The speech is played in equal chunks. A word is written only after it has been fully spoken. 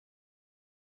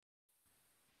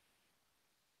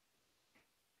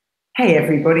Hey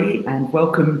everybody, and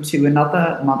welcome to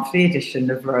another monthly edition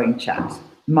of RowingChat.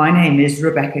 My name is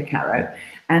Rebecca Caro,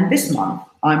 and this month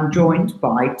I'm joined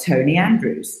by Tony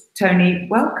Andrews. Tony,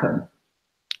 welcome.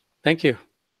 Thank you.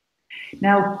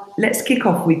 Now, let's kick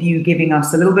off with you giving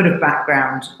us a little bit of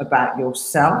background about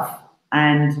yourself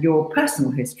and your personal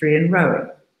history in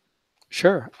rowing.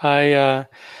 Sure. I'm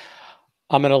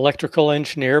an electrical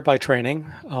engineer by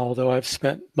training, although I've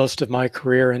spent most of my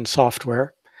career in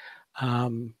software.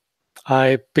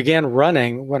 I began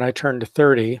running when I turned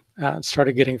 30,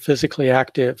 started getting physically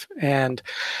active, and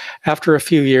after a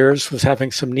few years was having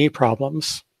some knee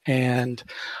problems. And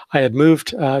I had moved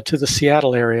to the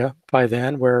Seattle area by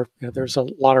then, where there's a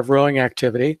lot of rowing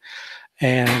activity,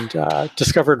 and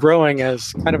discovered rowing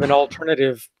as kind of an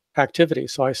alternative activity.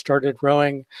 So I started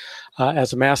rowing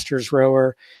as a master's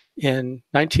rower in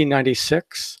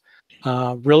 1996.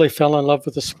 Really fell in love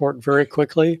with the sport very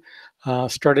quickly.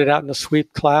 Started out in a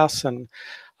sweep class, and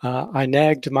I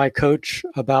nagged my coach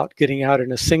about getting out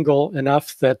in a single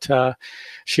enough that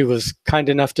she was kind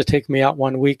enough to take me out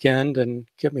one weekend and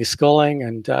get me sculling.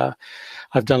 And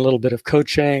I've done a little bit of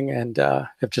coaching and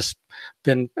have just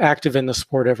been active in the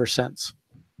sport ever since.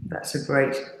 That's a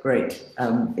great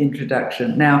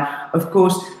introduction. Now, of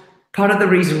course, part of the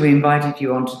reason we invited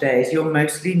you on today is you're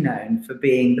mostly known for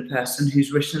being the person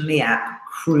who's written the app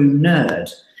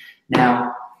CrewNerd.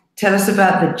 Now, tell us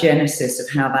about the genesis of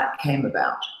how that came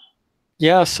about.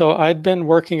 Yeah, so I'd been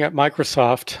working at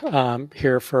Microsoft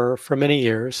here for many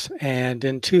years, and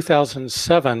in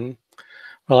 2007,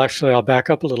 well, actually, I'll back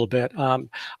up a little bit.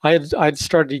 I'd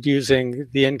started using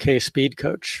the NK Speed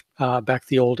Coach back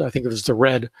the old, I think it was the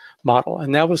red model,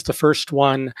 and that was the first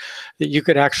one that you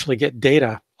could actually get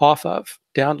data off of,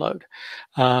 download.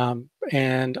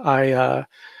 And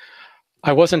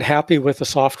I wasn't happy with the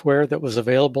software that was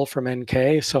available from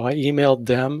NK, so I emailed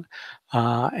them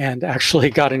and actually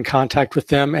got in contact with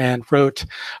them and wrote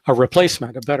a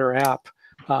replacement, a better app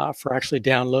for actually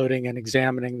downloading and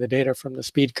examining the data from the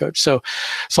Speed Coach. So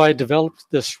I developed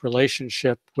this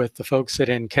relationship with the folks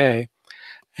at NK,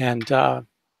 and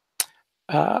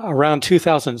around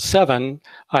 2007,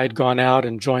 I had gone out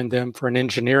and joined them for an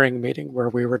engineering meeting where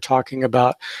we were talking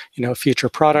about, future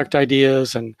product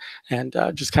ideas and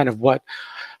just kind of what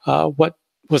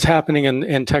was happening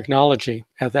in technology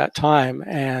at that time.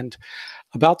 And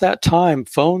about that time,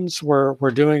 phones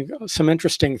were doing some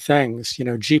interesting things.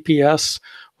 GPS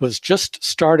was just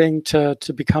starting to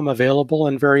become available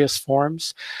in various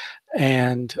forms.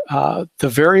 And the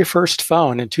very first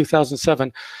phone in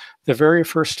 2007, the very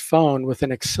first phone with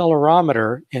an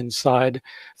accelerometer inside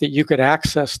that you could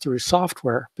access through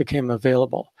software became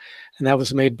available. And that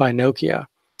was made by Nokia.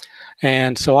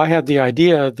 And so I had the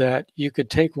idea that you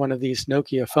could take one of these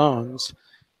Nokia phones,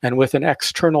 and with an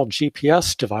external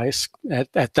GPS device,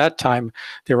 at that time,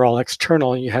 they were all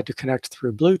external and you had to connect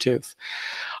through Bluetooth.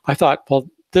 I thought, well,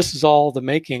 this is all the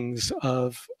makings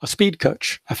of a speed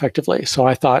coach, effectively. So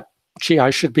I thought, gee, I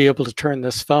should be able to turn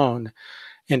this phone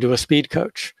into a speed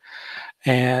coach.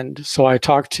 And so I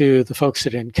talked to the folks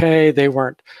at NK. They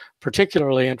weren't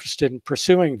particularly interested in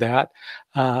pursuing that.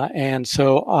 And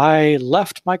so I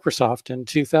left Microsoft in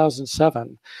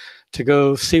 2007 to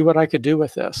go see what I could do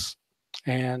with this.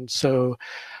 And so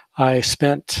I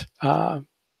spent a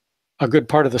good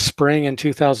part of the spring in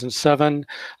 2007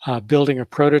 building a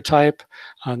prototype.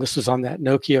 This was on that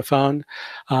Nokia phone.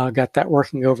 Got that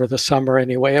working over the summer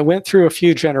anyway. I went through a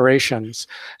few generations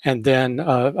and then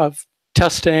of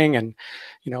testing and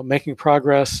making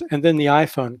progress, and then the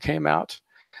iPhone came out.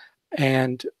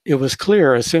 And it was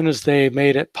clear as soon as they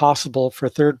made it possible for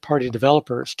third-party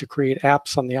developers to create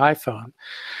apps on the iPhone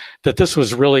that this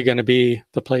was really going to be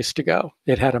the place to go.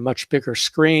 It had a much bigger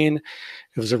screen.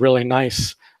 It was a really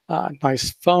nice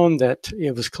phone that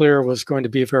it was clear was going to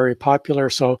be very popular.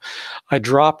 So I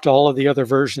dropped all of the other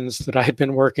versions that I had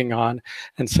been working on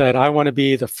and said, I want to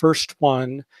be the first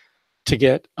one to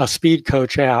get a Speed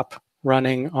Coach app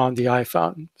running on the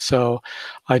iPhone. So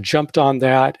I jumped on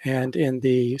that, and in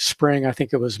the spring, I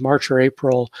think it was March or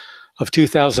April of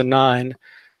 2009,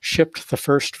 shipped the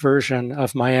first version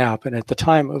of my app. And at the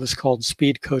time, it was called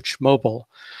Speed Coach Mobile,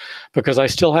 because I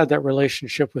still had that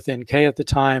relationship with NK at the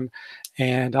time,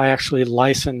 and I actually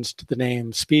licensed the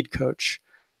name Speed Coach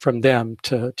from them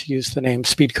to use the name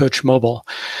Speed Coach Mobile.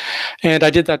 And I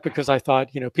did that because I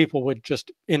thought, people would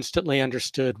just instantly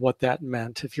understood what that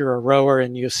meant. If you're a rower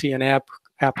and you see an app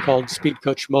called Speed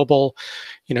Coach Mobile,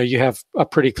 you have a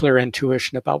pretty clear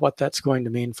intuition about what that's going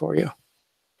to mean for you.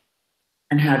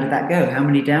 And how did that go? How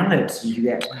many downloads did you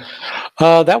get?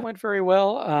 That went very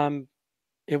well.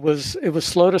 It was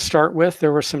slow to start with.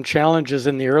 There were some challenges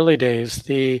in the early days.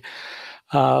 The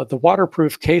the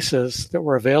waterproof cases that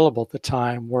were available at the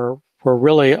time were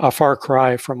really a far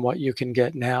cry from what you can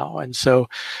get now. And so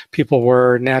people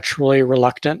were naturally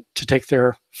reluctant to take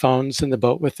their phones in the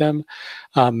boat with them.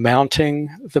 Mounting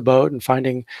the boat and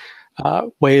finding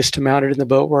ways to mount it in the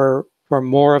boat were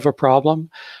more of a problem.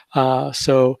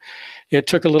 So it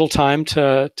took a little time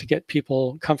to get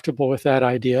people comfortable with that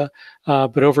idea.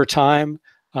 But over time,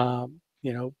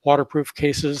 waterproof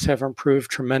cases have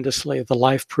improved tremendously. The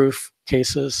life-proof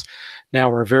cases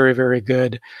now are very, very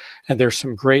good. And there's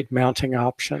some great mounting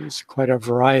options, quite a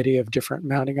variety of different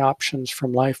mounting options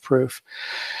from life-proof.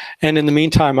 And in the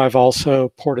meantime, I've also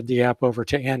ported the app over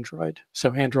to Android.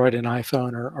 So Android and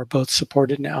iPhone are both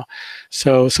supported now.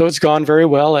 So it's gone very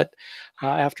well.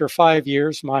 After 5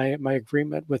 years, my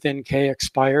agreement with NK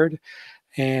expired,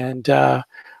 and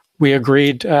we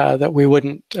agreed that we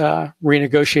wouldn't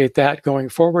renegotiate that going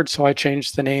forward, so I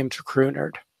changed the name to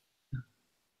CrewNerd.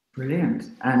 Brilliant.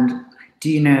 And do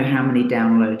you know how many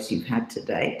downloads you've had to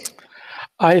date?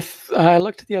 I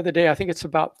looked the other day. I think it's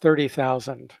about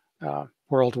 30,000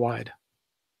 worldwide.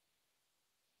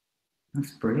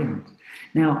 That's brilliant.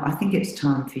 Now, I think it's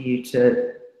time for you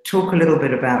to talk a little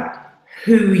bit about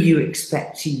who you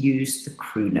expect to use the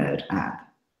CrewNerd app.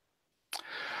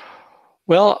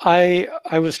 Well, I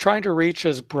was trying to reach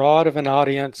as broad of an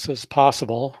audience as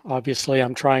possible. Obviously,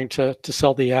 I'm trying to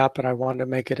sell the app, and I want to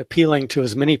make it appealing to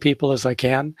as many people as I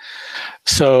can.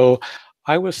 So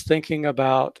I was thinking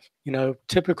about,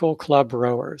 typical club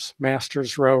rowers,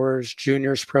 masters rowers,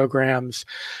 juniors programs.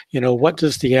 What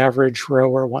does the average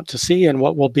rower want to see, and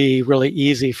what will be really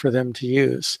easy for them to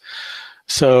use?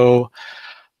 So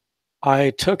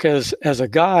I took as a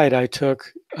guide, I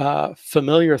took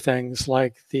familiar things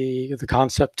like the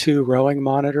Concept 2 rowing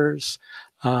monitors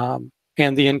and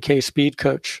the NK Speed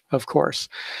Coach, of course.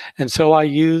 And so I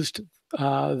used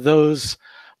those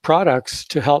products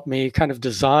to help me kind of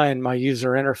design my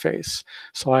user interface.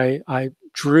 So I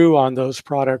drew on those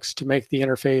products to make the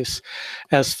interface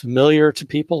as familiar to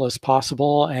people as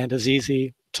possible and as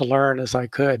easy to learn as I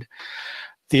could.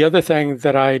 The other thing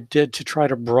that I did to try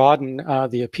to broaden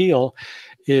the appeal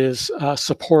is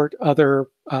support other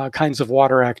kinds of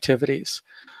water activities.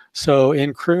 So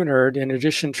in CrewNerd, in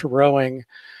addition to rowing,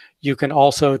 you can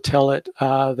also tell it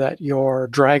that you're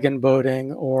dragon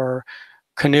boating or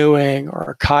canoeing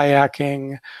or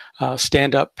kayaking.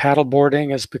 Stand-up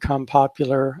paddleboarding has become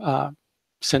popular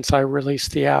since I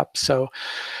released the app. So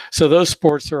those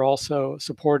sports are also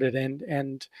supported,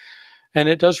 and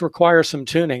it does require some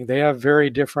tuning. They have very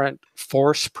different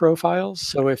force profiles.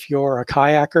 So if you're a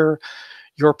kayaker,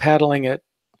 you're paddling at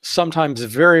sometimes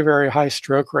very, very high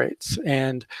stroke rates.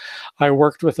 And I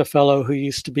worked with a fellow who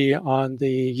used to be on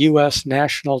the US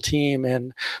national team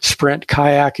in sprint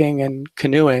kayaking and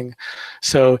canoeing.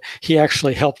 So he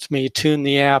actually helped me tune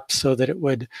the app so that it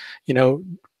would,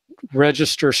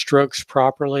 register strokes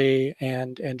properly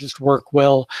and just work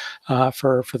well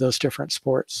for those different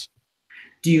sports.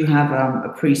 Do you have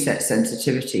a preset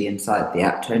sensitivity inside the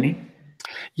app, Tony?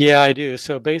 Yeah, I do.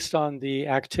 So based on the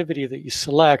activity that you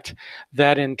select,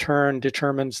 that in turn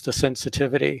determines the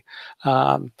sensitivity.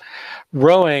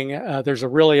 Rowing, there's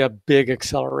really a big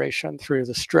acceleration through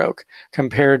the stroke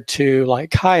compared to like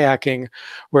kayaking,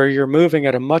 where you're moving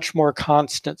at a much more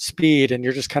constant speed and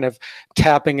you're just kind of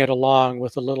tapping it along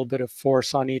with a little bit of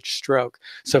force on each stroke.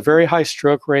 So very high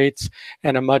stroke rates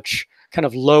and a much kind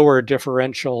of lower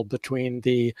differential between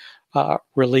the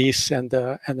release and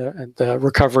the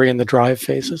recovery and the drive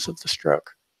phases of the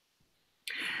stroke.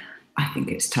 I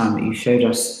think it's time that you showed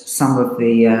us some of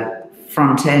the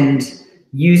front end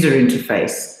user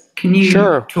interface. Can you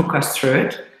talk us through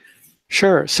it?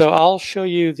 Sure. So I'll show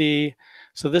you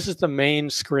so this is the main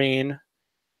screen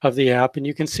of the app, and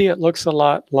you can see it looks a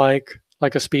lot like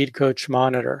a Speed Coach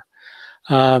monitor.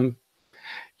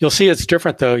 You'll see it's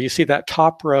different though. You see that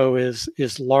top row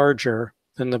is larger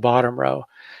than the bottom row.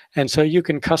 And so you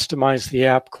can customize the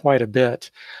app quite a bit.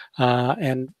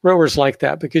 And rowers like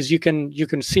that because you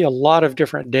can see a lot of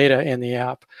different data in the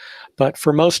app. But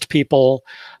for most people,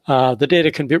 the data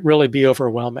can really be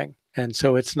overwhelming. And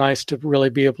so it's nice to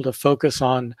really be able to focus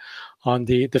on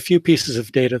the few pieces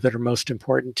of data that are most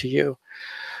important to you.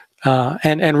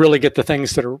 And really get the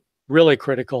things that are really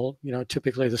critical,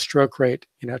 typically the stroke rate,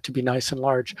 to be nice and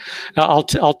large. Now, I'll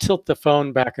tilt the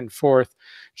phone back and forth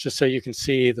just so you can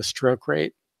see the stroke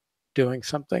rate doing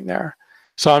something there.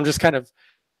 So I'm just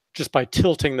by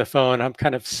tilting the phone, I'm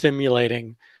kind of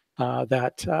simulating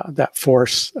that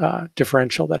force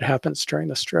differential that happens during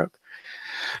the stroke.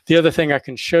 The other thing I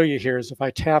can show you here is if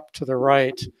I tap to the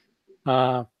right,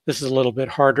 this is a little bit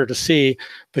harder to see,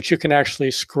 but you can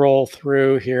actually scroll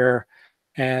through here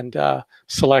and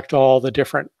select all the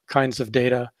different kinds of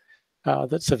data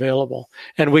that's available.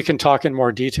 And we can talk in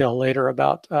more detail later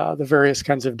about the various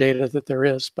kinds of data that there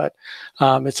is, but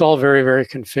it's all very, very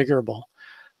configurable.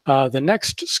 The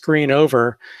next screen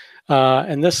over,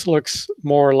 and this looks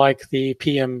more like the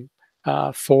PM4,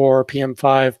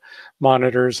 PM5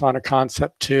 monitors on a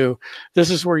Concept 2.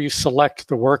 This is where you select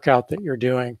the workout that you're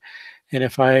doing. And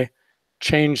if I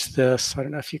change this, I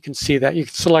don't know if you can see that, you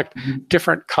can select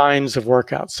different kinds of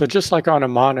workouts. So just like on a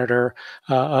monitor,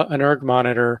 an erg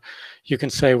monitor, you can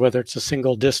say whether it's a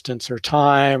single distance or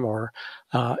time, or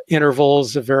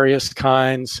intervals of various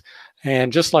kinds.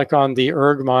 And just like on the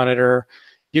erg monitor,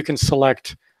 you can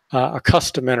select a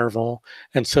custom interval.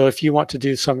 And so if you want to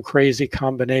do some crazy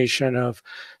combination of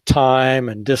time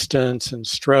and distance and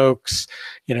strokes,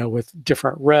 you know, with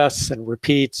different rests and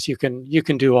repeats, you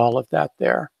can do all of that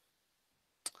there.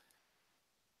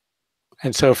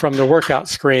 And so from the workout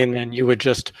screen, then you would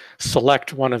just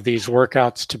select one of these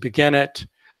workouts to begin it.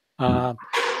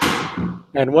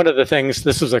 And one of the things,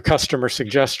 this was a customer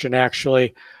suggestion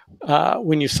actually,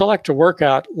 when you select a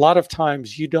workout, a lot of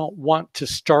times you don't want to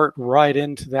start right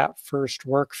into that first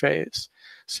work phase.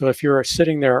 So if you're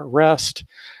sitting there at rest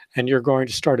and you're going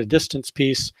to start a distance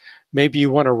piece, maybe you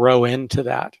want to row into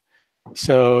that.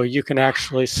 So you can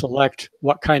actually select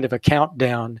what kind of a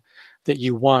countdown that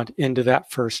you want into that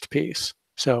first piece.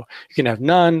 So you can have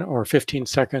none, or 15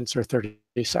 seconds, or 30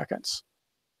 seconds.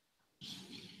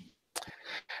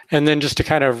 And then just to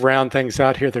kind of round things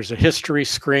out here, there's a history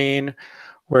screen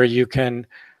where you can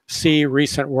see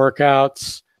recent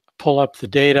workouts, pull up the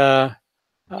data.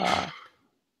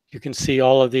 You can see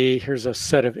all of here's a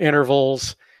set of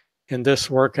intervals in this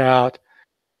workout.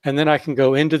 And then I can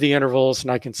go into the intervals and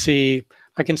I can see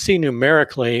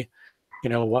numerically, you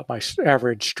know, what my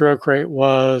average stroke rate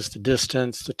was, the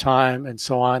distance, the time, and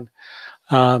so on.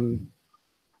 And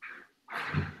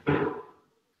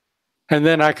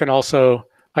then I can also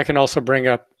bring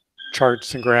up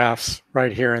charts and graphs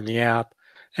right here in the app.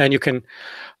 And you can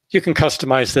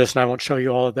customize this, and I won't show you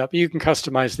all of that, but you can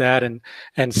customize that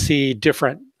and see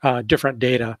different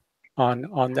data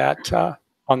on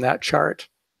that chart.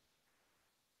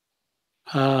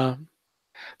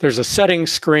 There's a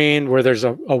settings screen where there's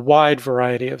a wide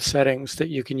variety of settings that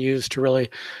you can use to really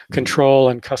control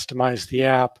and customize the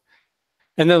app.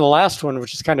 And then the last one,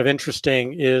 which is kind of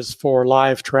interesting, is for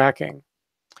live tracking.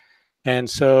 And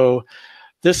so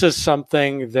this is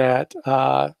something that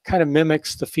kind of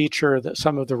mimics the feature that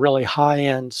some of the really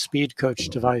high-end speed coach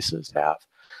devices have.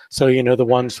 So, you know, the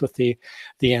ones with the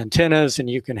antennas, and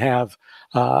you can have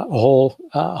a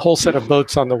whole set of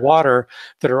boats on the water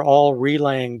that are all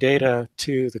relaying data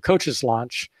to the coach's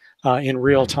launch in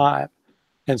real time.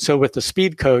 And so with the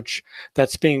speed coach,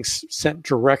 that's being sent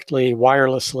directly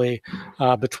wirelessly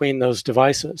between those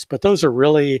devices. But those are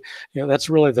really, you know, that's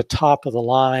really the top of the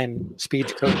line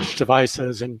speed coach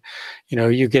devices. And, you know,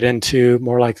 you get into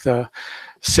more like the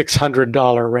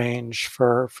 $600 range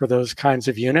for those kinds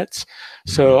of units.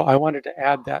 So I wanted to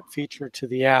add that feature to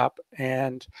the app,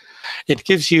 and it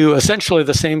gives you essentially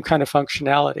the same kind of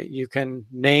functionality. You can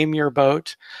name your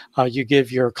boat, you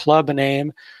give your club a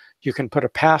name, you can put a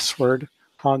password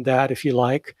on that if you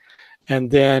like,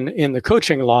 and then in the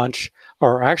coaching launch,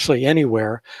 or actually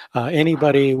anywhere,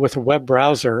 anybody with a web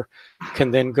browser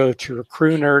can then go to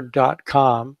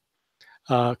CrewNerd.com,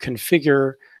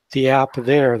 configure the app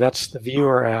there, that's the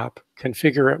viewer app,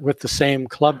 configure it with the same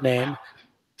club name,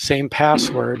 same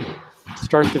password,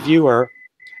 start the viewer,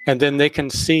 and then they can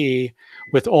see,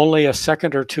 with only a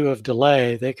second or two of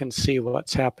delay, they can see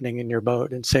what's happening in your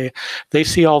boat and say, they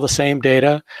see all the same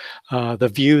data. The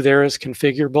view there is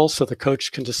configurable, so the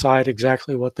coach can decide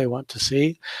exactly what they want to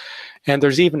see. And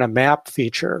there's even a map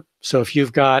feature. So if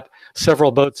you've got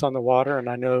several boats on the water, and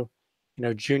I know, you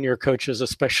know, junior coaches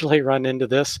especially run into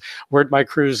this, where'd my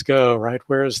crews go, right?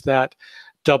 Where is that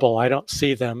double? I don't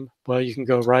see them. Well, you can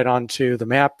go right onto the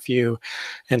map view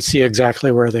and see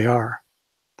exactly where they are.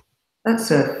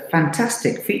 That's a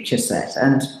fantastic feature set,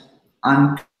 and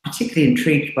I'm particularly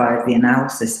intrigued by the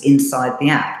analysis inside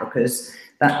the app, because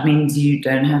that means you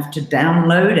don't have to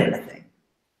download anything.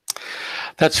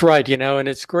 That's right, you know, and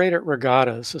it's great at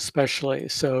regattas especially.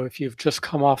 So if you've just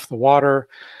come off the water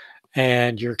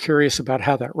and you're curious about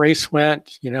how that race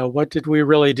went, you know, what did we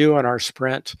really do in our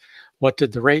sprint? What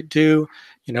did the rate do?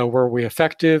 You know, were we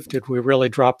effective? Did we really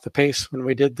drop the pace when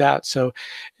we did that? So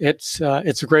it's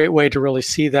a great way to really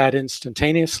see that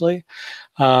instantaneously.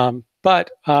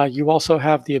 But you also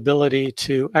have the ability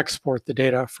to export the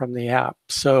data from the app.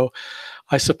 So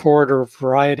I support a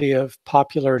variety of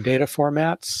popular data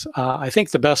formats. I think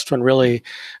the best one really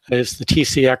is the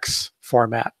TCX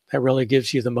format. That really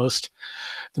gives you the most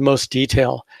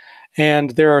detail. And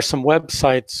there are some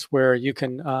websites where you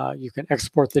can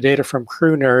export the data from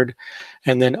CrewNerd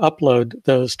and then upload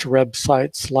those to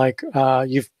websites like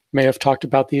you may have talked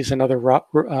about these in other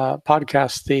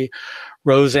podcasts. The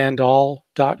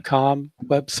rosandall.com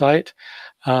website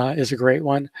is a great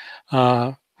one.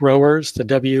 Rowers,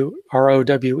 the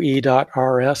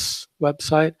ROWE.RS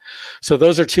website. So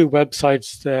those are two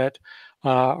websites that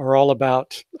are all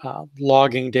about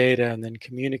logging data and then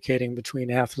communicating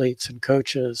between athletes and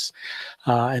coaches.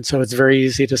 And so it's very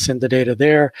easy to send the data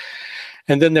there.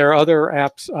 And then there are other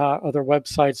apps, other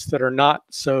websites that are not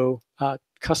so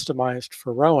customized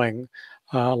for rowing,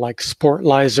 like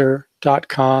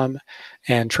sportlizer.com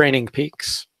and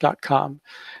trainingpeaks.com.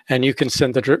 And you can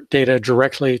send the data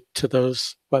directly to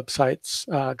those websites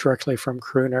directly from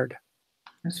CrewNerd.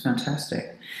 That's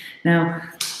fantastic. Now,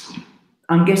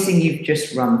 I'm guessing you've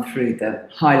just run through the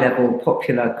high-level,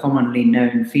 popular, commonly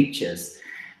known features.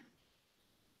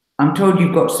 I'm told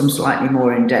you've got some slightly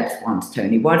more in-depth ones,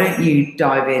 Tony. Why don't you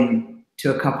dive in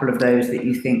to a couple of those that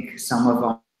you think some of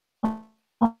our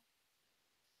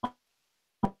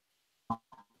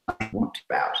want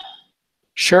about?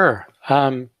 Sure.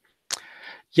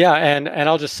 Yeah, and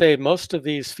I'll just say most of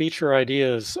these feature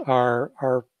ideas are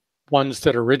ones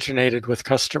that originated with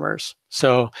customers.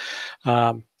 So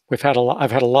I've had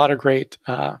a lot of great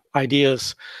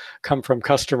ideas come from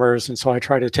customers, and so I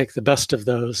try to take the best of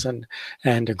those and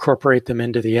incorporate them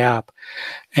into the app.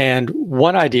 And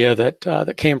one idea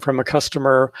that came from a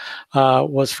customer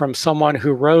was from someone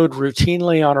who rowed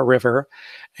routinely on a river,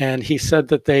 and he said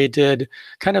that they did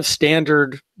kind of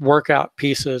standard workout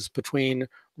pieces between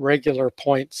regular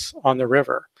points on the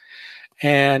river.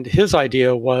 And his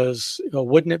idea was,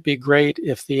 wouldn't it be great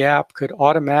if the app could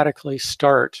automatically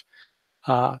start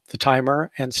the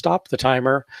timer and stop the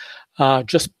timer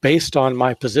just based on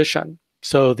my position?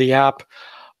 So the app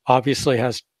obviously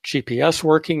has GPS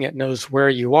working. It knows where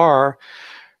you are.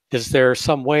 Is there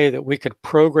some way that we could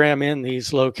program in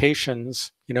these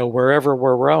locations, wherever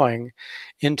we're rowing,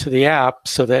 into the app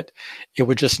so that it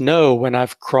would just know when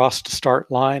I've crossed a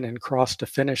start line and crossed a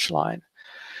finish line?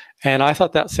 And I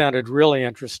thought that sounded really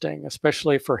interesting,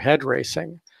 especially for head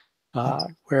racing,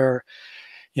 where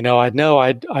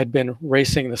I'd been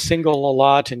racing the single a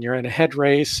lot, and you're in a head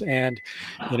race, and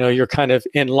you're kind of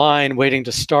in line waiting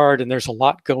to start, and there's a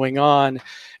lot going on,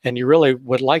 and you really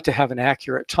would like to have an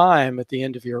accurate time at the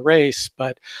end of your race.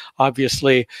 But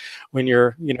obviously, when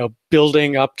you're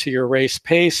building up to your race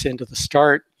pace into the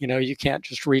start, you can't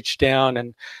just reach down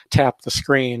and tap the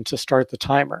screen to start the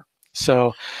timer.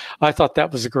 So I thought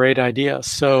that was a great idea.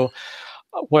 So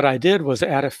what I did was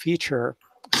add a feature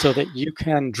so that you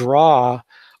can draw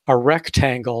a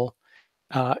rectangle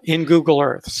in Google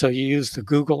Earth. So you use the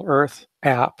Google Earth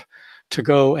app to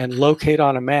go and locate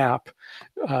on a map,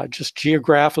 just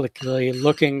geographically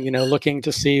looking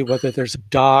to see whether there's a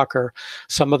dock or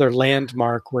some other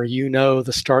landmark where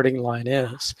the starting line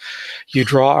is. You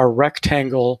draw a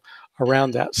rectangle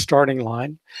around that starting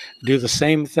line, do the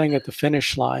same thing at the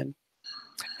finish line,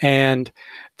 and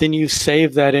then you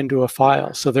save that into a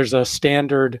file. So there's a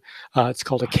standard, it's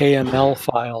called a KML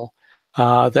file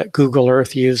that Google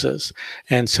Earth uses.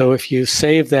 And so if you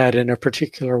save that in a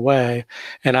particular way,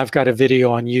 and I've got a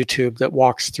video on YouTube that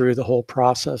walks through the whole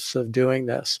process of doing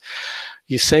this,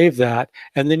 you save that,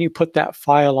 and then you put that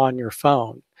file on your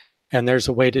phone. And there's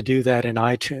a way to do that in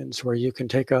iTunes, where you can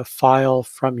take a file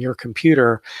from your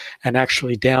computer and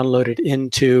actually download it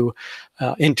into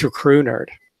CrewNerd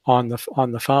on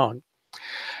the phone.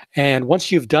 And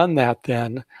once you've done that,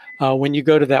 then when you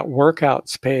go to that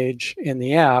workouts page in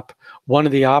the app, one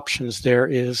of the options there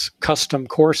is custom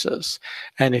courses.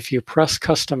 And if you press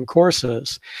custom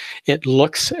courses, it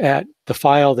looks at the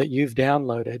file that you've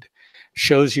downloaded,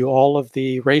 shows you all of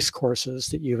the race courses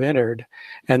that you've entered,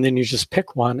 and then you just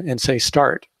pick one and say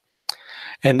start.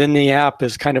 And then the app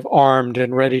is kind of armed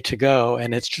and ready to go,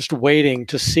 and it's just waiting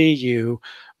to see you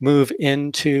move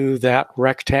into that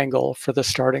rectangle for the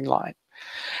starting line.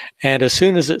 And as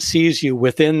soon as it sees you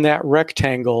within that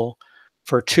rectangle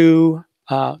for two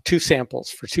samples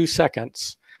for 2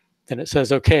 seconds, then it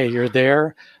says, okay, you're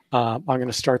there. I'm going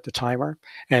to start the timer.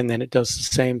 And then it does the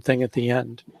same thing at the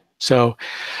end. So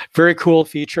very cool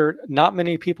feature. Not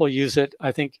many people use it.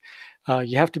 I think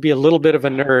you have to be a little bit of a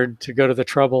nerd to go to the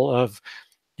trouble of,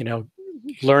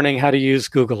 learning how to use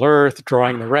Google Earth,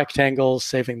 drawing the rectangles,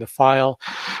 saving the file.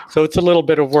 So it's a little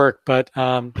bit of work, but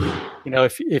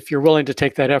if you're willing to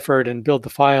take that effort and build the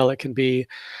file, it can be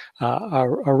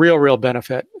a real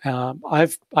benefit.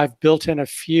 I've built in a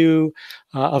few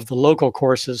of the local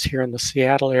courses here in the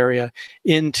Seattle area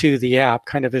into the app,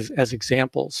 kind of as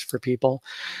examples for people.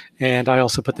 And I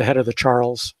also put the Head of the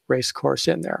Charles race course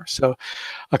in there. So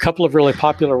a couple of really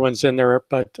popular ones in there,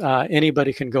 but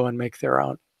anybody can go and make their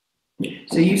own.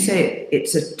 So you say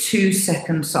it's a 2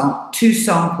 second two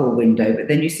sample window, but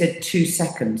then you said 2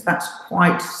 seconds. That's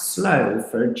quite slow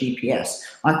for a GPS.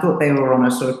 I thought they were on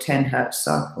a sort of 10 hertz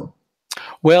cycle.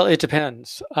 Well, it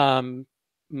depends.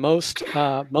 Most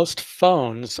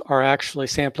phones are actually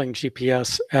sampling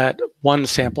GPS at 1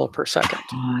 sample per second.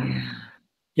 Oh,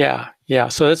 yeah. Yeah.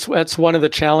 So that's one of the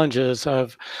challenges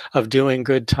of doing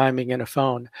good timing in a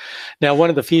phone. Now, one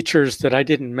of the features that I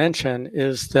didn't mention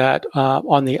is that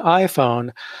on the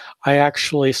iPhone, I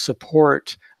actually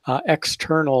support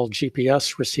external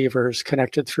GPS receivers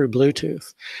connected through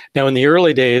Bluetooth. Now, in the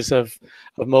early days of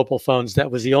mobile phones,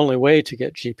 that was the only way to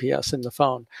get GPS in the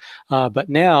phone. But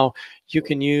now you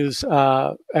can use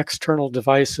external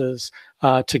devices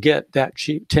to get that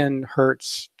 10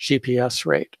 hertz GPS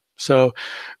rate. So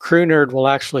CrewNerd will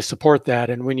actually support that.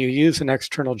 And when you use an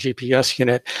external GPS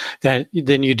unit, then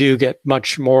you do get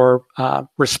much more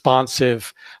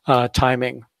responsive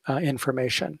timing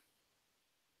information.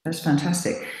 That's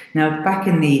fantastic. Now, back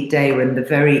in the day when the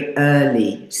very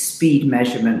early speed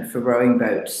measurement for rowing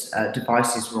boats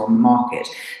devices were on the market,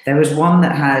 there was one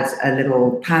that had a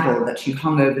little paddle that you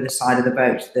hung over the side of the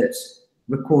boat that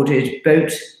recorded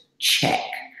boat check.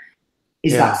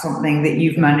 Is that something that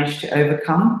you've managed to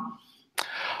overcome?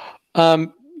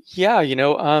 Yeah,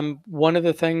 one of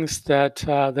the things that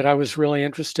I was really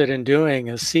interested in doing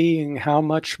is seeing how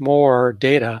much more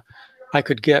data I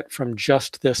could get from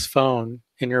just this phone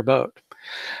in your boat.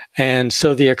 And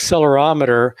so the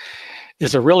accelerometer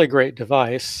is a really great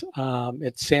device.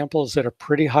 It samples at a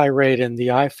pretty high rate. In the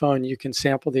iPhone, you can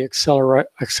sample the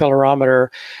accelerometer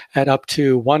at up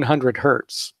to 100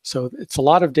 hertz. So it's a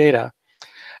lot of data.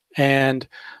 And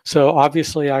so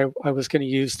obviously I was going to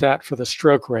use that for the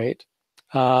stroke rate,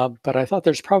 but I thought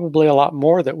there's probably a lot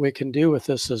more that we can do with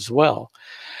this as well.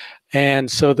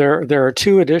 And so there are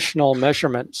 2 additional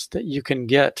measurements that you can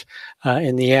get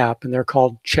in the app, and they're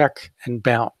called check and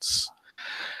bounce.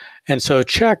 And so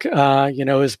check,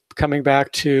 is coming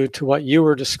back to what you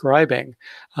were describing,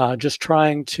 just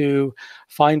trying to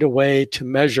find a way to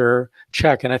measure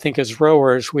check. And I think as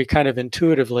rowers, we kind of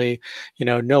intuitively,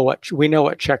 know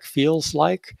what check feels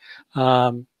like,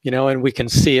 and we can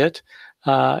see it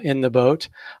in the boat.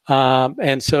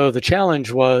 And so the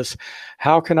challenge was,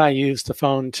 how can I use the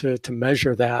phone to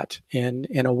measure that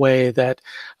in a way that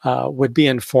would be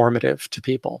informative to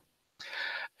people?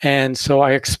 And so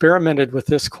I experimented with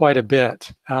this quite a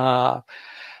bit.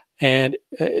 And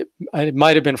it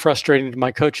might have been frustrating to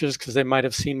my coaches because they might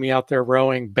have seen me out there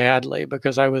rowing badly,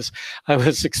 because I was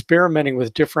experimenting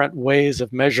with different ways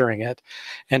of measuring it.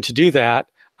 And to do that,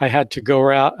 I had to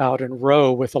go out and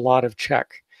row with a lot of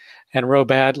check and row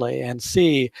badly and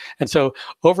see. And so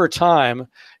over time,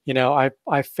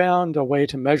 I found a way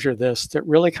to measure this that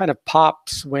really kind of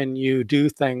pops when you do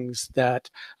things that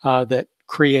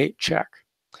create check.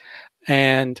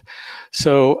 And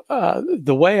so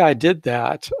the way I did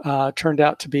that turned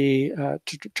out to be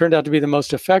the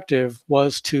most effective,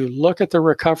 was to look at the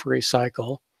recovery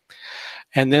cycle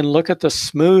and then look at the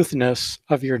smoothness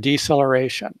of your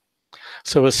deceleration.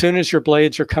 So as soon as your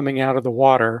blades are coming out of the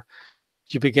water,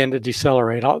 you begin to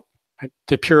decelerate.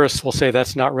 The purists will say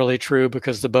that's not really true,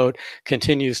 because the boat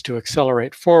continues to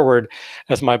accelerate forward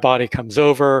as my body comes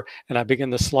over and I begin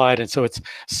to slide. And so it's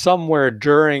somewhere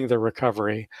during the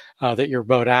recovery that your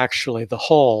boat the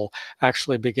hull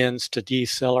actually begins to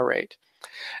decelerate.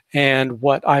 And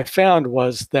what I found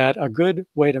was that a good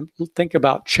way to think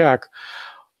about check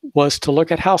was to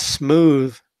look at how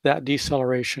smooth that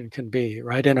deceleration can be,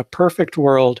 right? In a perfect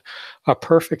world, a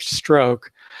perfect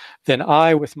stroke, then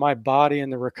I, with my body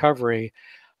in the recovery,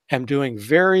 am doing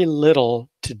very little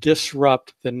to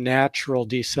disrupt the natural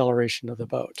deceleration of the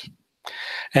boat.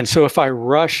 And so if I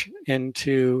rush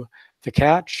into the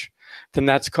catch, then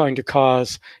that's going to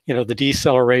cause, the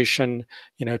deceleration,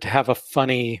 to have a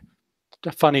funny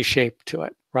shape to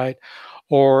it, right?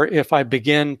 Or if I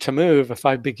begin to move, if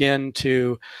I begin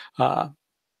to,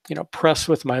 press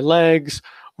with my legs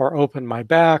or open my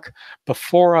back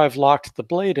before I've locked the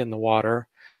blade in the water,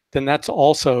 then that's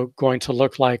also going to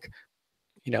look like,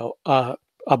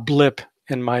 a blip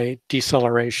in my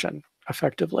deceleration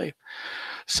effectively.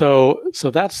 So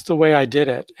that's the way I did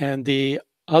it. And the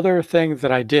other thing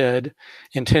that I did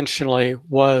intentionally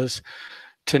was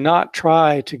to not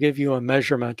try to give you a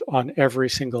measurement on every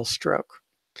single stroke,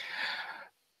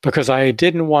 because I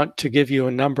didn't want to give you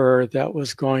a number that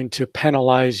was going to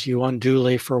penalize you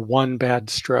unduly for one bad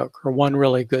stroke or one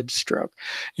really good stroke.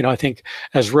 I think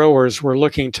as rowers, we're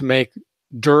looking to make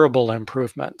durable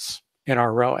improvements in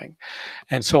our rowing.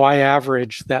 And so I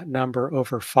averaged that number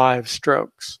over 5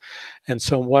 strokes. And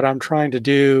so what I'm trying to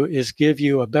do is give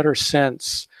you a better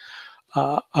sense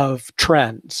of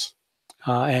trends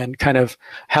and kind of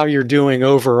how you're doing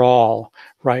overall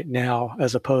right now,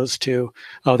 as opposed to,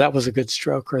 oh, that was a good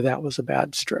stroke or that was a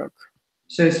bad stroke.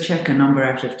 So is check a number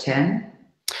out of 10?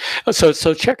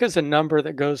 So check is a number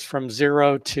that goes from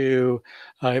 0 to,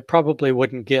 it probably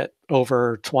wouldn't get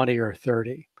over 20 or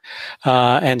 30.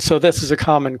 And so this is a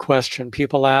common question.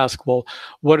 People ask, well,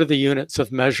 what are the units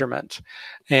of measurement?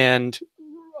 And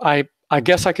I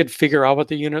guess I could figure out what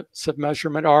the units of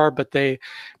measurement are, but they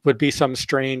would be some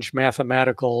strange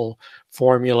mathematical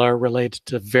formula related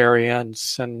to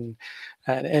variance, and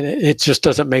it just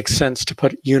doesn't make sense to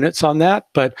put units on that.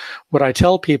 But what I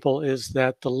tell people is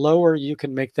that the lower you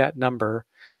can make that number,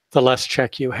 the less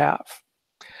check you have.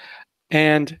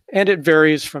 And it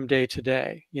varies from day to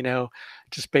day,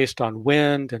 just based on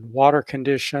wind and water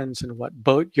conditions and what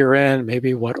boat you're in,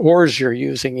 maybe what oars you're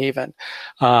using even.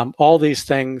 All these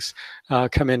things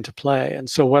come into play. And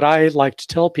so what I like to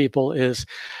tell people is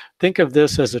think of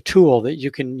this as a tool that you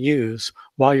can use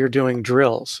while you're doing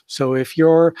drills. So if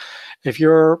you're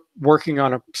working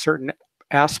on a certain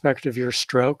aspect of your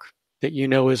stroke that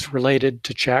is related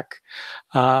to check,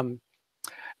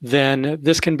 then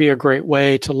this can be a great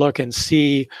way to look and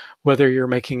see whether you're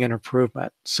making an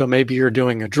improvement. So maybe you're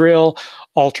doing a drill,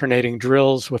 alternating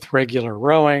drills with regular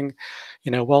rowing.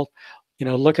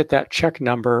 Look at that check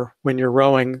number when you're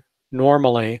rowing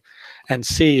normally and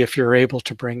see if you're able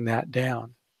to bring that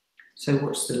down. So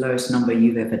what's the lowest number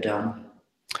you've ever done?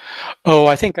 Oh,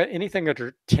 I think anything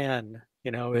under 10,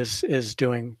 is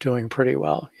doing pretty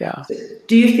well. Yeah. So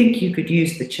do you think you could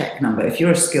use the check number if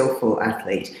you're a skillful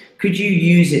athlete? Could you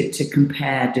use it to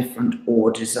compare different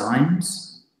oar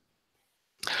designs?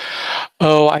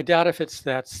 Oh, I doubt if it's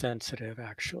that sensitive,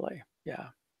 actually. Yeah.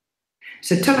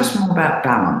 So tell us more about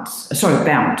bounce.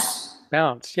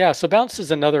 Bounce. Yeah. So bounce is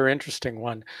another interesting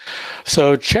one.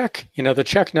 So check, the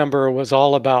check number was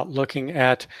all about looking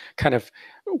at kind of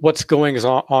what's going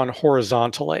on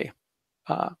horizontally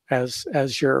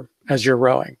as you're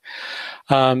rowing.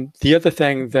 The other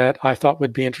thing that I thought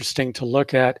would be interesting to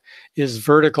look at is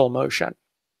vertical motion.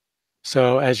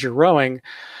 So as you're rowing,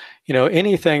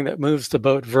 anything that moves the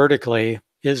boat vertically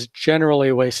is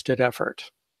generally wasted effort,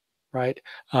 right?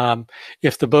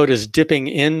 If the boat is dipping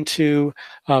into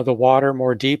the water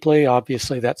more deeply,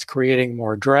 obviously that's creating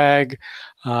more drag.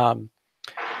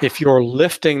 If you're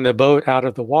lifting the boat out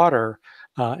of the water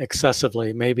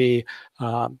excessively, maybe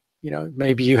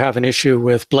maybe you have an issue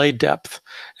with blade depth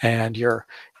and you're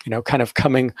kind of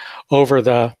coming over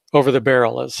the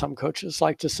barrel, as some coaches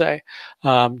like to say.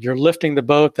 You're lifting the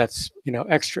boat, that's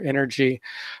extra energy.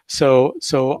 So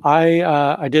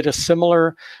I did a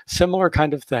similar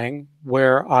kind of thing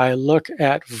where I look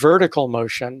at vertical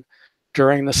motion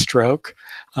during the stroke.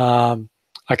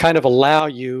 I kind of allow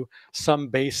you some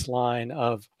baseline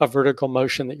of a vertical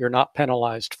motion that you're not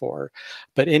penalized for,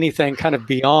 but anything kind of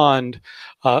beyond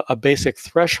a basic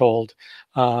threshold,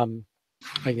 I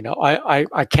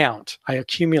count, I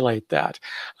accumulate that.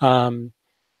 And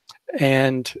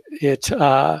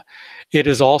it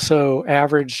is also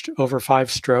averaged over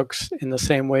 5 strokes in the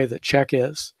same way that check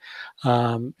is.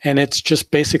 And it's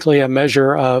just basically a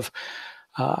measure of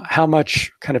how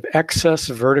much kind of excess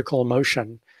vertical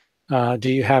motion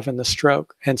do you have in the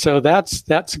stroke. And so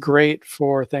that's great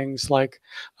for things like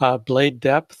blade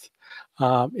depth.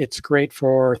 It's great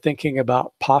for thinking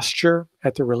about posture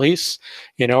at the release.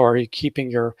 Are you keeping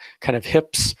your kind of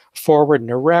hips forward and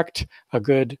erect, a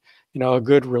good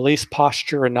release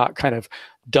posture, and not kind of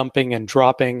dumping and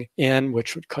dropping in,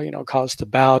 which would cause the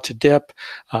bow to dip,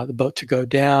 the boat to go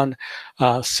down.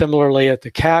 Similarly at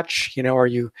the catch, are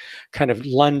you kind of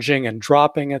lunging and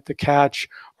dropping at the catch,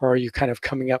 or are you kind of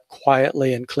coming up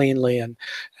quietly and cleanly and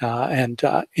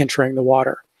entering the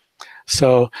water?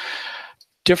 So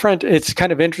it's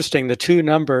kind of interesting. The two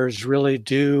numbers really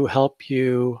do help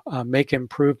you make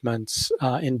improvements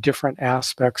in different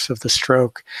aspects of the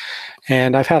stroke.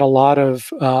 And I've had a lot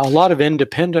of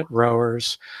independent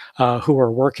rowers who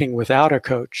are working without a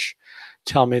coach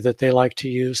tell me that they like to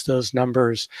use those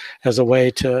numbers as a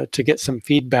way to get some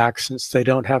feedback, since they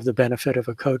don't have the benefit of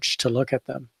a coach to look at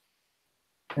them.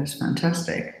 That's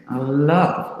fantastic. I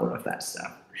love all of that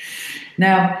stuff.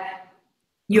 Now,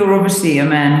 You're obviously a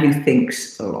man who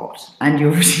thinks a lot, and you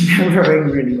obviously know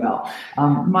rowing really well.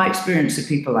 My experience of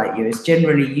people like you is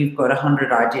generally you've got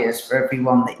 100 ideas for every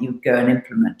one that you go and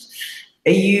implement.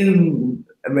 Are you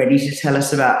ready to tell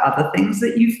us about other things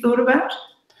that you've thought about?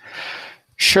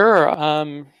 Sure.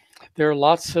 There are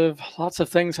lots of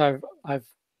things I've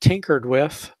tinkered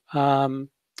with.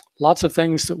 Lots of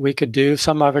things that we could do.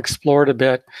 Some I've explored a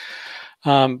bit.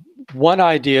 One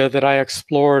idea that I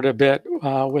explored a bit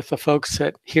with the folks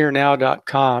at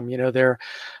HereNow.com,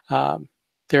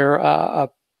 they're a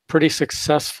pretty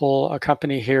successful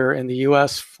company here in the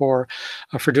U.S. for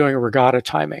doing regatta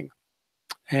timing,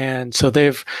 and so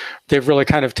they've really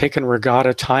kind of taken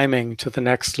regatta timing to the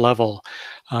next level.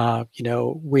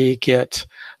 We get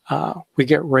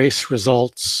race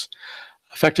results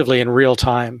effectively in real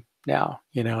time now,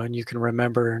 and you can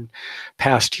remember in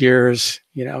past years,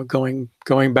 going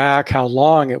back how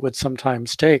long it would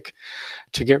sometimes take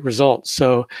to get results.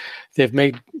 So they've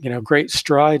made, great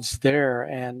strides there.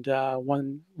 And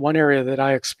one area that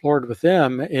I explored with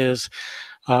them is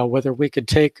whether we could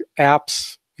take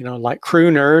apps, like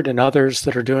CrewNerd and others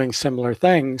that are doing similar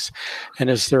things, and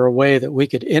is there a way that we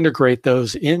could integrate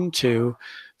those into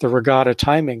the regatta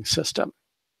timing system?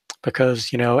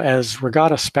 Because, as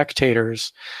regatta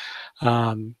spectators,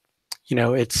 it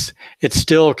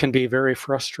still can be very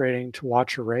frustrating to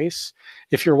watch a race.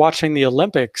 If you're watching the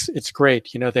Olympics, it's great.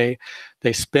 They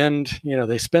spend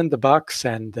the bucks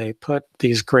and they put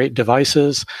these great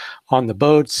devices on the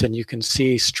boats, and you can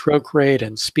see stroke rate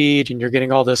and speed, and you're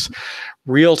getting all this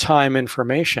real-time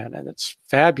information, and it's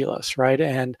fabulous, right?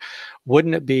 And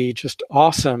wouldn't it be just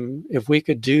awesome if we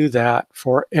could do that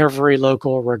for every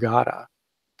local regatta?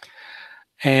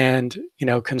 And,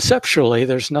 conceptually,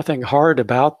 there's nothing hard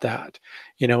about that.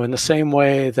 In the same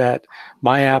way that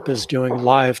my app is doing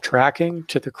live tracking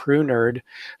to the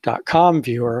CrewNerd.com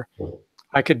viewer,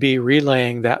 I could be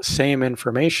relaying that same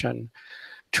information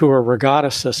to a regatta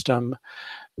system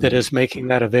that is making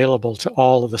that available to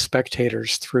all of the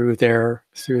spectators through their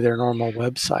normal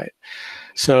website.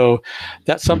 So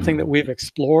that's something that we've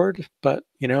explored, but,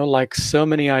 like so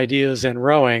many ideas in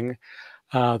rowing,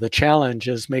 the challenge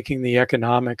is making the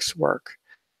economics work,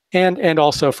 and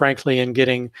also, frankly, in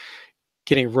getting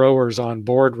rowers on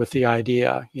board with the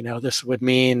idea. This would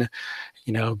mean,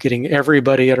 getting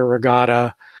everybody at a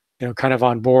regatta, kind of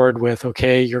on board with,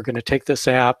 okay, you're going to take this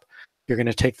app, you're going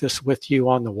to take this with you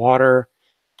on the water.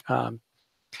 And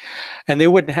they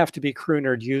wouldn't have to be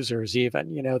CrewNerd users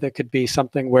even. There could be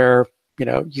something where,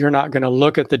 you're not going to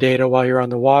look at the data while you're on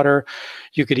the water.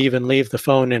 You could even leave the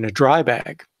phone in a dry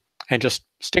bag and just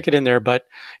stick it in there. But,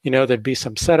 there'd be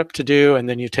some setup to do, and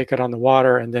then you take it on the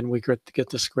water, and then we get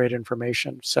this great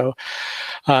information. So,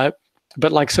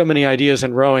 but like so many ideas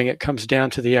in rowing, it comes down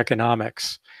to the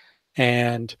economics,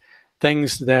 and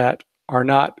things that are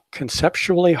not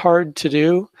conceptually hard to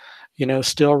do,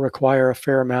 still require a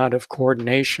fair amount of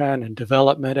coordination and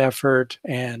development effort.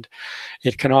 And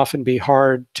it can often be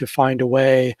hard to find a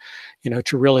way,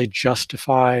 to really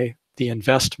justify the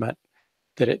investment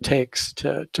that it takes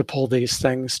to pull these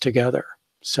things together.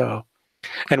 So,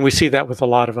 and we see that with a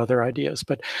lot of other ideas,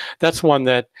 but that's one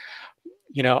that,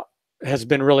 has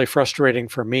been really frustrating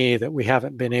for me, that we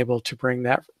haven't been able to bring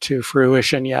that to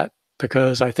fruition yet,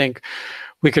 because I think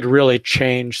we could really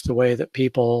change the way that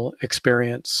people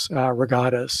experience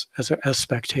regattas as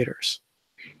spectators.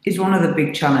 Is one of the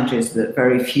big challenges that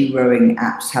very few rowing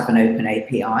apps have an open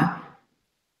API?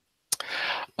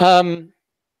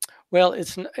 Well,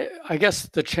 I guess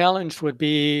the challenge would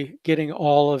be getting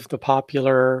all of the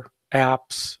popular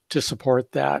apps to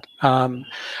support that.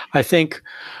 I think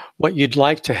what you'd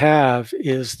like to have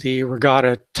is the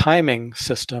regatta timing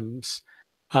systems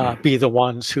be the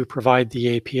ones who provide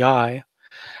the API,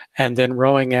 and then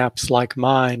rowing apps like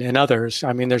mine and others.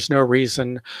 I mean, there's no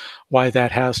reason why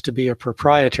that has to be a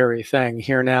proprietary thing.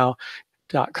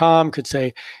 HereNow.com could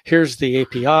say, here's the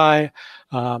API.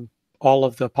 All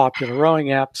of the popular rowing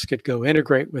apps could go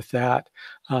integrate with that,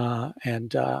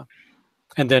 and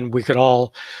then we could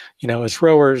all, as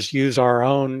rowers, use our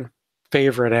own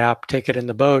favorite app, take it in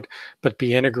the boat, but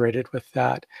be integrated with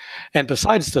that. And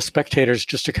besides the spectators,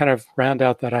 just to kind of round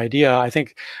out that idea, I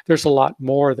think there's a lot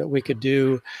more that we could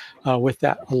do with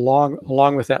that,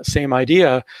 along with that same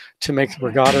idea, to make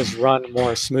regattas run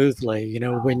more smoothly.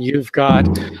 When you've got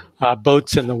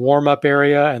boats in the warm-up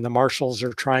area and the marshals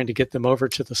are trying to get them over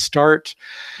to the start,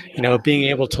 being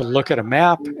able to look at a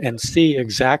map and see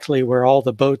exactly where all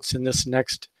the boats in this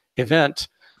next event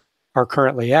are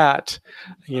currently at,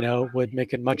 would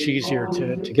make it much easier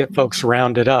to get folks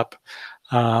rounded up,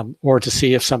 or to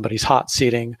see if somebody's hot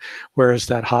seating, where is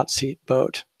that hot seat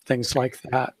boat, things like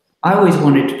that. I always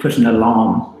wanted to put an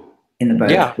alarm in the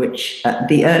boat, Yeah. which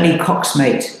the early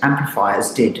Coxmate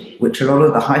amplifiers did, which a lot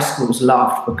of the high schools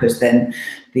laughed because then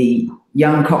the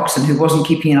young coxswain who wasn't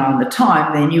keeping an eye on the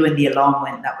time, they knew when the alarm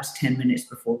went, that was 10 minutes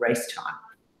before race time.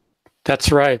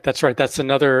 That's right. That's right.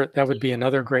 That would be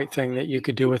another great thing that you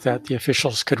could do with that. The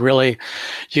officials could really,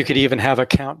 you could even have a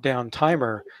countdown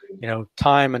timer,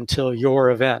 time until your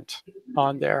event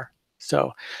on there.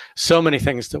 So many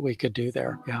things that we could do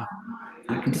there. Yeah.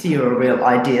 I can see you're a real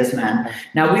ideas man.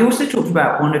 Now, we also talked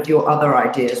about one of your other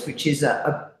ideas, which is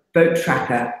a boat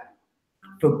tracker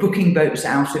for booking boats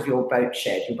out of your boat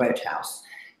shed, your boathouse.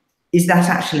 Is that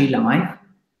actually live?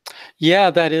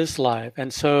 Yeah, that is live.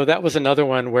 And so that was another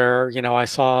one where, I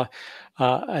saw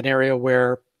an area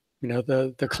where,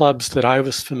 the clubs that I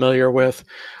was familiar with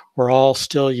were all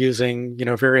still using,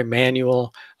 very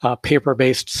manual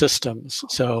paper-based systems.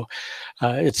 So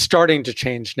it's starting to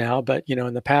change now. But,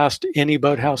 in the past, any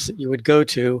boathouse that you would go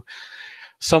to,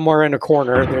 somewhere in a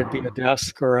corner, there'd be a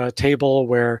desk or a table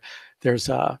where there's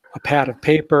a pad of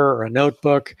paper or a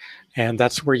notebook, and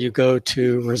that's where you go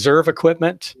to reserve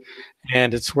equipment.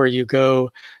 And it's where you go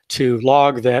to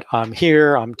log that I'm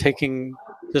here, I'm taking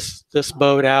this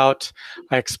boat out,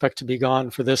 I expect to be gone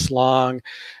for this long,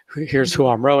 here's who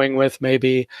I'm rowing with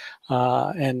maybe,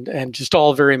 and just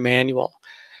all very manual.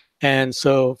 And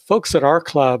so folks at our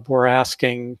club were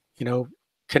asking,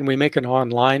 can we make an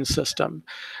online system?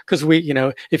 Because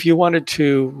if you wanted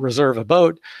to reserve a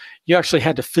boat, you actually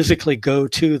had to physically go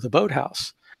to the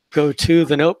boathouse, go to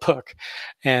the notebook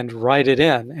and write it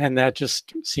in. And that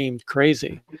just seemed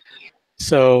crazy.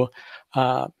 So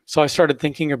I started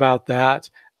thinking about that.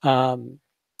 And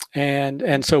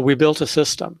so we built a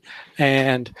system.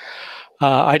 And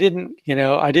I didn't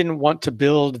want to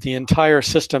build the entire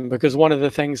system because one of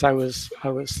the things I was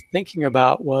thinking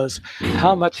about was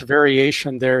how much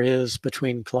variation there is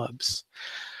between clubs.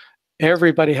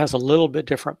 Everybody has a little bit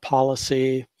different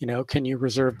policy. Can you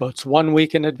reserve boats 1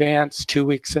 week in advance, 2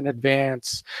 weeks in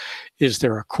advance? Is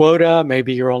there a quota?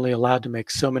 Maybe you're only allowed to make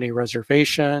so many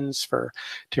reservations for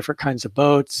different kinds of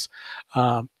boats.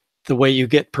 The way you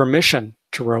get permission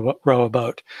to row a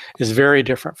boat is very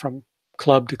different from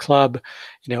club to club.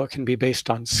 It can be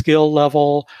based on skill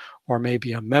level or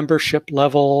maybe a membership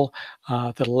level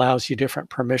that allows you different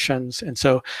permissions. And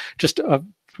so just a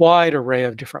wide array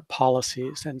of different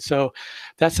policies. And so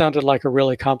that sounded like a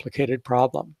really complicated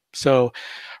problem. So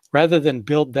rather than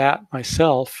build that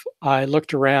myself, I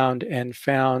looked around and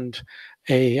found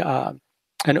an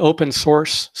open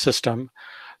source system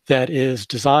that is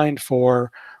designed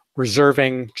for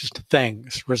reserving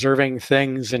reserving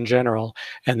things in general,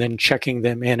 and then checking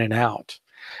them in and out.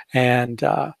 And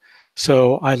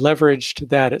so I leveraged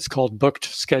that. It's called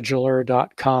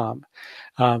bookedscheduler.com.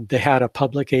 They had a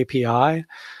public API,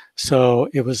 so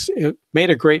it made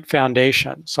a great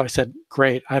foundation. So I said,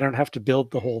 great, I don't have to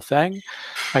build the whole thing.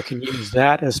 I can use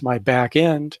that as my back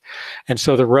end. And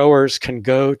so the rowers can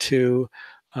go to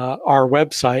our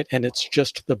website, and it's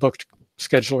just the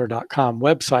bookedscheduler.com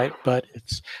website, but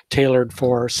it's tailored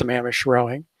for Sammamish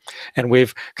rowing. And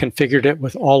we've configured it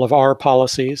with all of our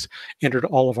policies, entered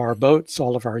all of our boats,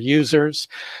 all of our users.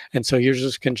 And so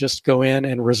users can just go in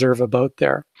and reserve a boat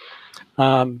there.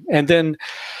 And then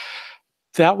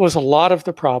that was a lot of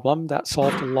the problem. That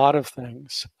solved a lot of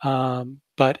things.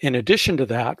 But in addition to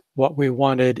that, what we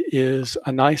wanted is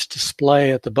a nice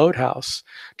display at the boathouse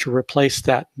to replace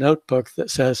that notebook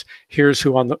that says, here's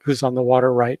who's on the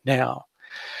water right now.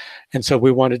 And so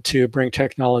we wanted to bring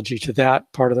technology to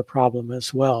that part of the problem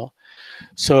as well.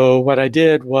 So what I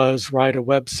did was write a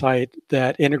website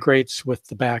that integrates with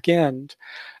the back end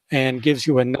and gives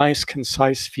you a nice,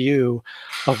 concise view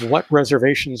of what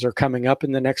reservations are coming up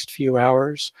in the next few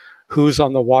hours, who's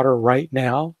on the water right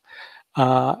now,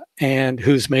 and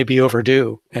who's maybe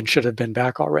overdue and should have been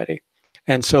back already.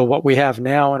 And so what we have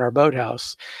now in our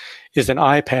boathouse is an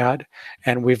iPad,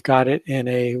 and we've got it in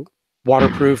a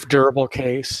waterproof, durable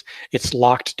case. It's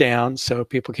locked down, so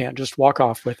people can't just walk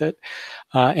off with it.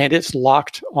 And it's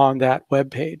locked on that web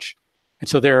page. And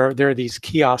so there are these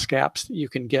kiosk apps that you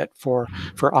can get for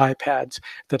iPads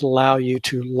that allow you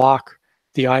to lock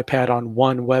the iPad on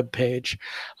one web page.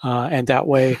 And that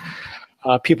way,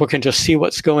 people can just see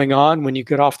what's going on. When you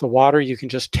get off the water, you can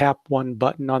just tap one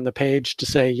button on the page to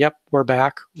say, yep, we're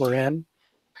back, we're in.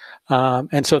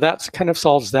 And so that kind of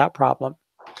solves that problem.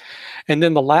 And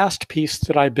then the last piece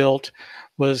that I built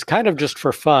was kind of just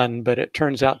for fun, but it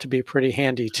turns out to be pretty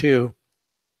handy too.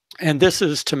 And this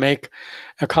is to make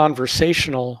a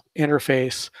conversational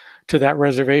interface to that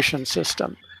reservation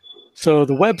system. So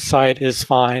the website is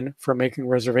fine for making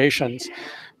reservations,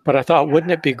 but I thought,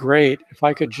 wouldn't it be great if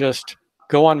I could just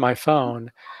go on my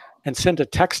phone and send a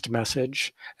text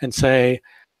message and say,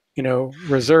 you know,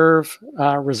 reserve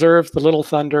the Little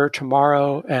Thunder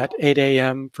tomorrow at 8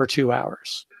 a.m. for 2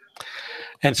 hours.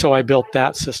 And so I built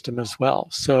that system as well.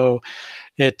 So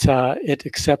it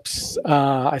accepts,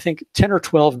 I think, 10 or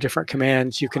 12 different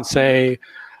commands. You can say,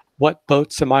 what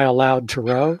boats am I allowed to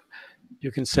row?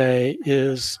 You can say,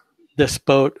 is this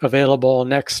boat available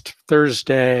next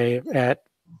Thursday at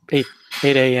 8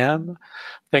 a.m.?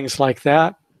 Things like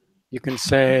that. You can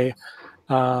say,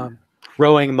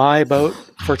 rowing my boat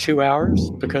for 2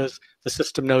 hours, because the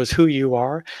system knows who you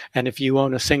are. And if you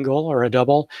own a single or a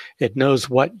double, it knows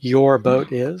what your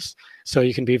boat is. So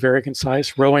you can be very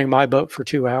concise, rowing my boat for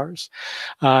 2 hours.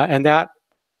 And that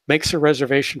makes a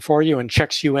reservation for you and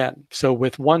checks you in. So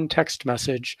with one text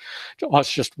message,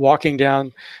 us just walking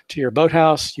down to your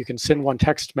boathouse, you can send one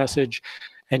text message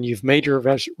and you've made your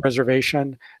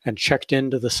reservation and checked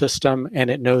into the system, and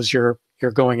it knows you're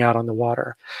going out on the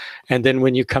water. And then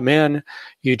when you come in,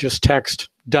 you just text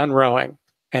done rowing,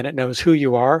 and it knows who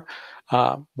you are,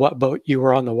 what boat you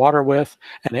were on the water with,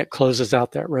 and it closes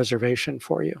out that reservation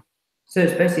for you. So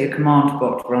it's basically a command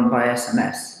bot run by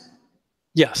SMS.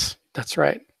 Yes, that's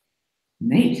right.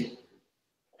 Neat.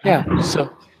 Yeah, so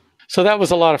that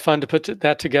was a lot of fun to put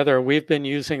that together. We've been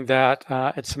using that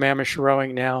at Sammamish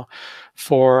Rowing now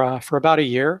for about a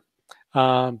year,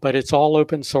 but it's all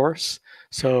open source.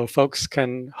 So folks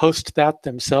can host that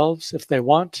themselves if they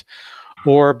want,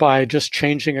 or by just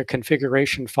changing a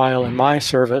configuration file in my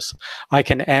service, I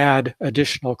can add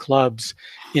additional clubs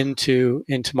into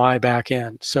my back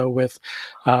end. So with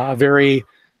a very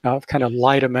kind of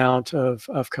light amount of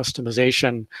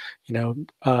customization, you know,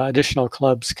 additional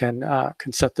clubs can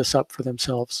set this up for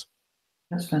themselves.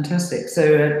 That's fantastic.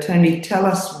 So Tony, tell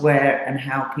us where and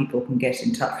how people can get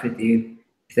in touch with you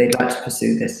if they'd like to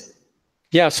pursue this.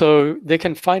 Yeah, so they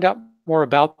can find out more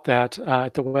about that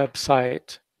at the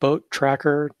website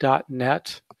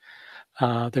boattracker.net.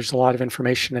 There's a lot of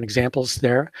information and examples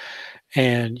there.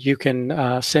 And you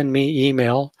can send me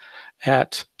email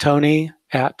at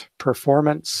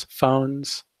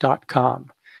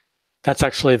tony@performancephones.com. That's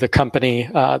actually the company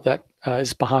that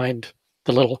is behind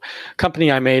the little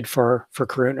company I made for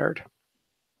CrewNerd.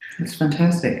 That's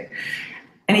fantastic.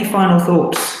 Any final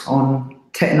thoughts on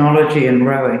technology and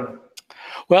rowing?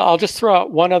 Well, I'll just throw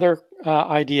out one other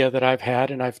idea that I've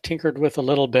had, and I've tinkered with a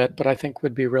little bit, but I think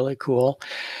would be really cool.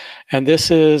 And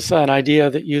this is an idea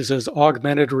that uses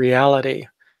augmented reality.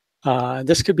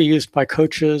 This could be used by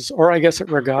coaches, or I guess at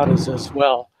regattas as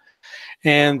well.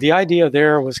 And the idea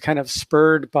there was kind of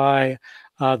spurred by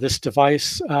this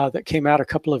device that came out a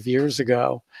couple of years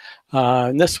ago.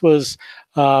 And this was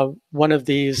one of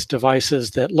these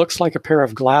devices that looks like a pair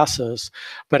of glasses,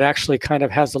 but actually kind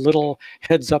of has a little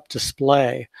heads-up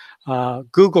display.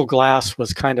 Google Glass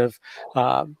was kind of,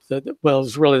 it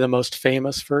was really the most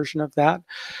famous version of that.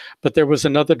 But there was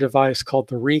another device called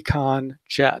the Recon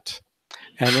Jet.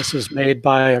 And this was made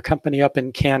by a company up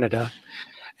in Canada.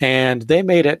 And they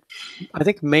made it, I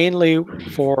think, mainly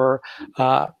for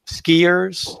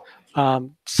skiers,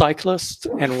 cyclists,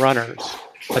 and runners.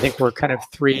 I think were kind of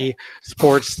three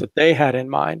sports that they had in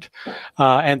mind.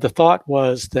 And the thought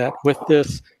was that with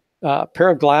this pair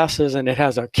of glasses, and it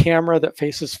has a camera that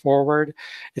faces forward,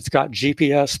 it's got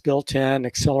GPS built in,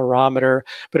 accelerometer,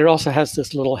 but it also has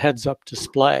this little heads-up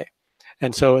display.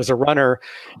 And so as a runner,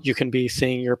 you can be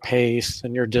seeing your pace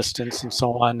and your distance and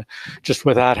so on, just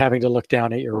without having to look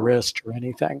down at your wrist or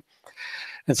anything.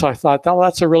 And so I thought, oh,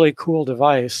 that's a really cool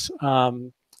device.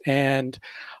 And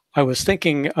I was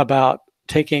thinking about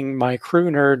taking my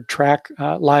CrewNerd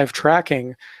live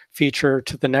tracking feature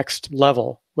to the next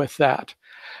level with that.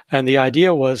 And the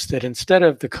idea was that instead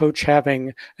of the coach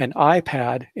having an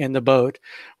iPad in the boat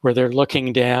where they're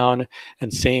looking down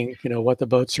and seeing, you know, what the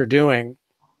boats are doing,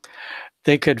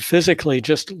 they could physically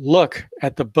just look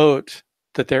at the boat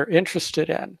that they're interested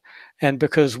in. And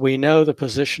because we know the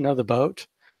position of the boat,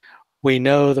 we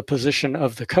know the position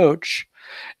of the coach,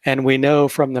 and we know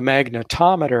from the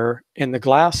magnetometer in the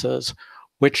glasses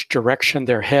which direction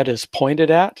their head is pointed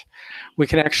at, we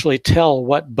can actually tell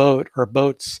what boat or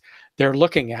boats they're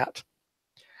looking at.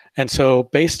 And so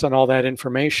based on all that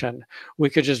information, we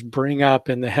could just bring up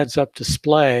in the heads-up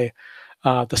display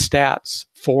the stats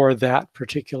for that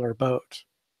particular boat.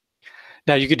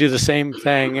 Now you could do the same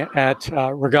thing at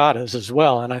regattas as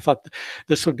well, and I thought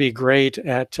this would be great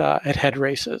at head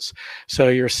races. So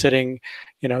you're sitting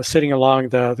along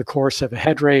the course of a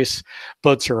head race,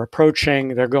 boats are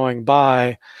approaching, they're going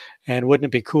by, and wouldn't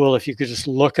it be cool if you could just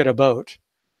look at a boat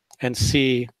and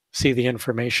see the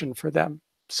information for them?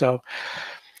 So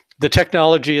The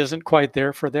technology isn't quite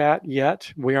there for that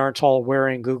yet. We aren't all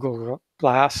wearing Google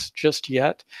Glass just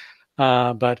yet,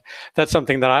 but that's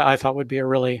something that I thought would be a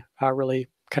really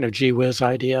kind of gee whiz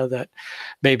idea that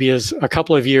maybe is a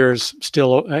couple of years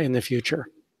still in the future.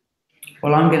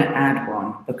 Well, I'm going to add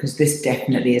one because this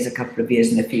definitely is a couple of years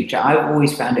in the future. I've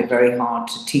always found it very hard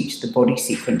to teach the body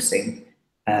sequencing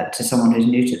to someone who's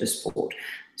new to the sport.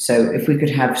 So if we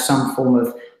could have some form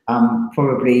of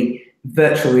probably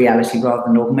virtual reality rather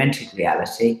than augmented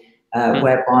reality,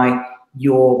 whereby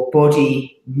your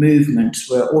body movements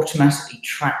were automatically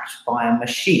tracked by a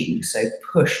machine, so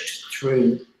pushed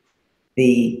through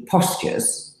the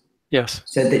postures, yes,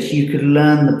 so that you could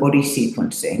learn the body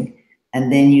sequencing,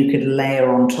 and then you could layer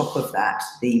on top of that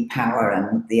the power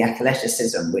and the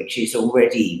athleticism, which is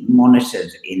already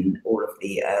monitored in all of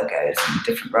the ergos and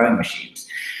different rowing machines.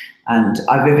 And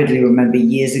I vividly remember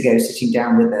years ago sitting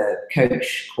down with a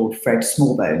coach called Fred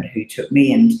Smallbone, who took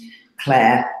me and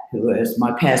Claire, who was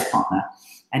my pairs partner,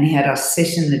 and he had us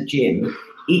sit in the gym,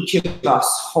 each of us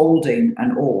holding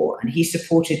an oar, and he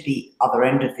supported the other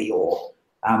end of the oar,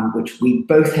 which we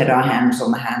both had our hands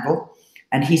on the handle,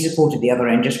 and he supported the other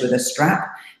end just with a strap,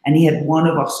 and he had one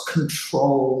of us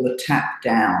control the tap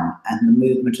down and the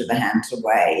movement of the hands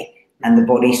away and the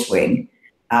body swing.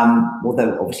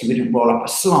 Although obviously we didn't roll up a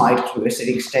slide because we were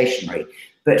sitting stationary,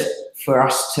 but for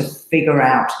us to figure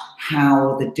out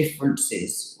how the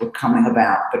differences were coming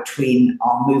about between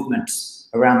our movements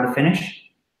around the finish.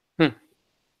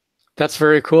 That's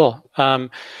very cool.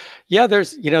 Yeah,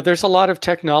 there's a lot of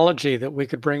technology that we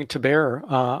could bring to bear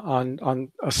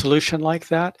on a solution like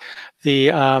that. The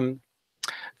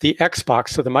Xbox,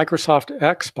 so the Microsoft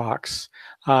Xbox,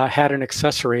 had an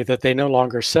accessory that they no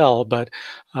longer sell, but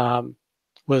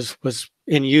was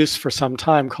in use for some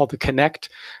time called the Kinect,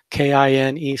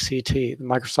 K-I-N-E-C-T, the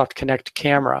Microsoft Kinect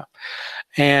camera.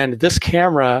 And this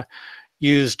camera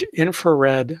used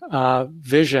infrared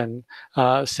vision.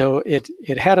 So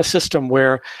it had a system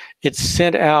where it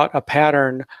sent out a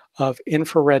pattern of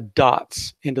infrared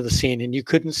dots into the scene, and you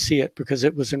couldn't see it because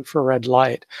it was infrared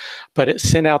light, but it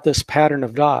sent out this pattern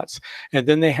of dots. And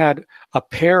then they had a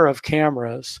pair of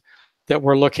cameras that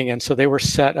were looking, and so they were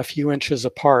set a few inches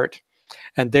apart,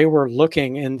 and they were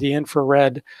looking in the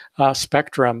infrared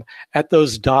spectrum at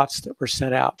those dots that were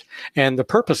sent out. And the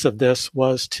purpose of this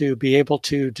was to be able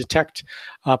to detect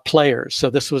players. So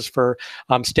this was for,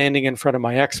 I'm standing in front of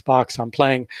my Xbox, I'm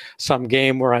playing some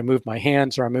game where I move my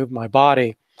hands or I move my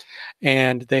body.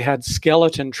 And they had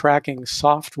skeleton tracking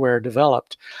software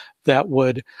developed that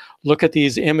would look at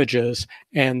these images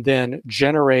and then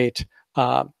generate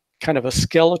kind of a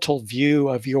skeletal view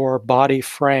of your body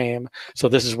frame. So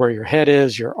this is where your head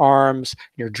is, your arms,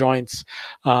 your joints.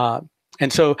 And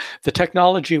so the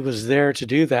technology was there to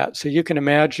do that. So you can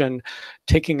imagine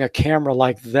taking a camera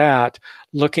like that,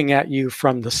 looking at you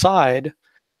from the side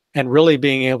and really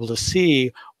being able to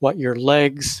see what your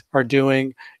legs are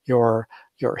doing, your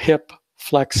hip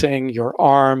flexing, your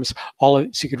arms, so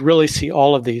you could really see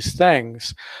all of these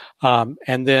things.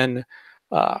 And then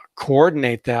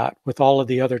coordinate that with all of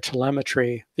the other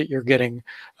telemetry that you're getting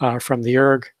from the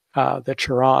erg that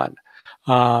you're on.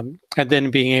 And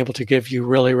then being able to give you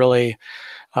really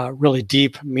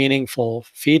deep, meaningful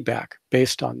feedback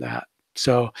based on that.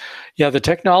 So yeah, the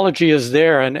technology is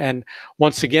there. And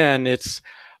once again, it's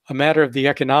a matter of the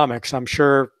economics. I'm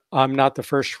sure I'm not the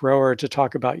first rower to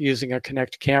talk about using a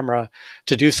Kinect camera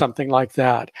to do something like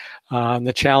that.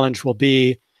 The challenge will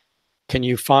be, can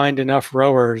you find enough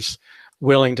rowers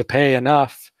willing to pay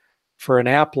enough for an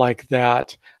app like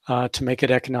that to make it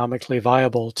economically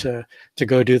viable to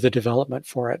go do the development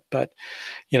for it? But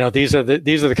these are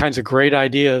the kinds of great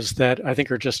ideas that I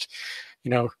think are just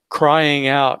crying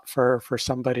out for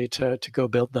somebody to go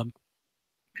build them.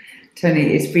 Tony,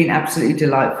 it's been absolutely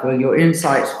delightful. Your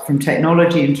insight from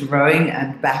technology into rowing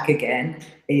and back again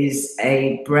is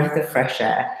a breath of fresh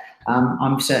air.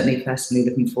 I'm certainly personally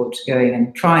looking forward to going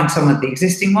and trying some of the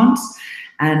existing ones.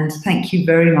 And thank you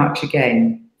very much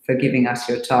again for giving us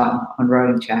your time on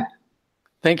RowingChat.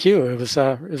 Thank you. It was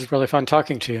really fun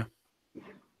talking to you.